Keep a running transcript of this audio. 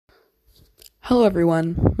Hello,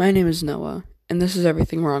 everyone. My name is Noah, and this is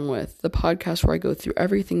Everything Wrong With, the podcast where I go through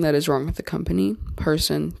everything that is wrong with the company,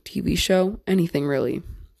 person, TV show, anything really.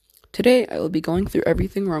 Today, I will be going through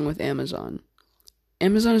everything wrong with Amazon.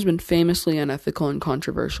 Amazon has been famously unethical and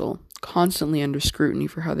controversial, constantly under scrutiny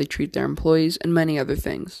for how they treat their employees and many other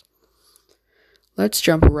things. Let's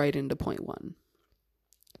jump right into point one.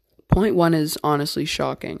 Point one is honestly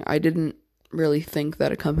shocking. I didn't really think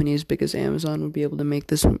that a company as big as Amazon would be able to make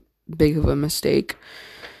this big of a mistake.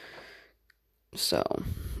 So,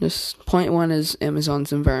 this point one is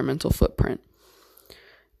Amazon's environmental footprint.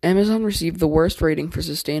 Amazon received the worst rating for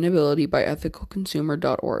sustainability by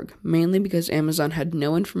ethicalconsumer.org, mainly because Amazon had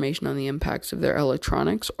no information on the impacts of their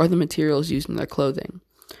electronics or the materials used in their clothing.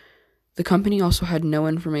 The company also had no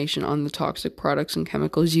information on the toxic products and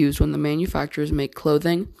chemicals used when the manufacturers make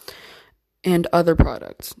clothing and other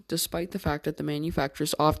products, despite the fact that the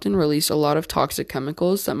manufacturers often release a lot of toxic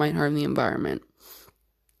chemicals that might harm the environment.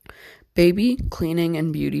 Baby, cleaning,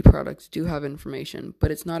 and beauty products do have information, but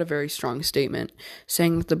it's not a very strong statement,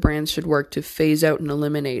 saying that the brands should work to phase out and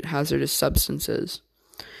eliminate hazardous substances.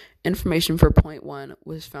 Information for point one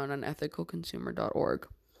was found on ethicalconsumer.org.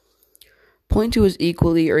 Point two is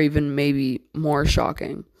equally or even maybe more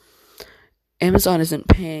shocking. Amazon isn't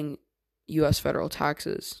paying U.S. federal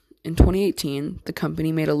taxes. In 2018, the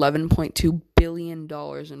company made $11.2 billion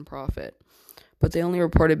in profit, but they only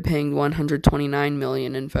reported paying $129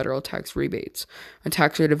 million in federal tax rebates, a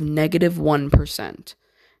tax rate of negative 1%,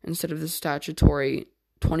 instead of the statutory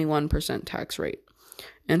 21% tax rate.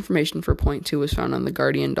 Information for point two was found on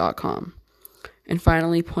theguardian.com. And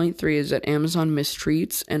finally, point three is that Amazon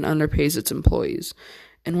mistreats and underpays its employees.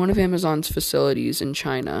 In one of Amazon's facilities in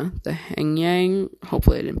China, the Hengyang,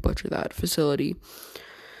 hopefully I didn't butcher that, facility,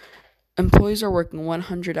 employees are working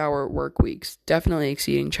 100-hour work weeks, definitely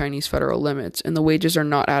exceeding Chinese federal limits, and the wages are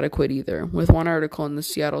not adequate either, with one article in the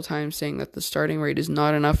Seattle Times saying that the starting rate is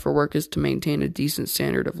not enough for workers to maintain a decent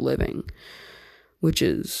standard of living, which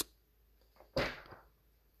is,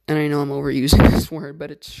 and I know I'm overusing this word,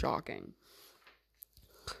 but it's shocking.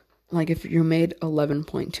 Like, if you made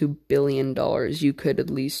 $11.2 billion, you could at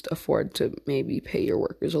least afford to maybe pay your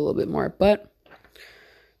workers a little bit more, but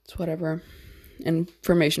it's whatever.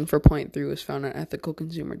 Information for point three was found on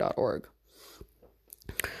ethicalconsumer.org.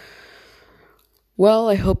 Well,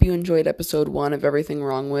 I hope you enjoyed episode 1 of Everything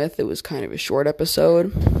Wrong With. It was kind of a short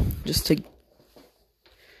episode, just to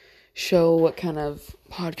show what kind of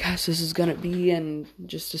podcast this is going to be and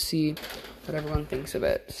just to see what everyone thinks of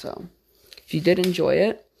it. So, if you did enjoy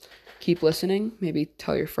it, keep listening. Maybe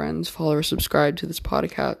tell your friends, follow or subscribe to this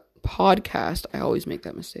podcast. I always make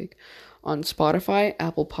that mistake. On Spotify,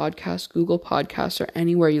 Apple Podcasts, Google Podcasts, or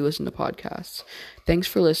anywhere you listen to podcasts. Thanks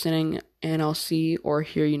for listening, and I'll see or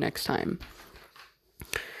hear you next time.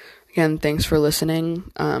 Again, thanks for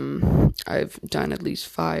listening. I've done at least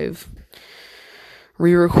 5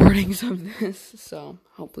 re-recordings of this, so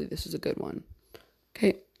hopefully this is a good one.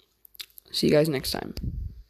 Okay, see you guys next time.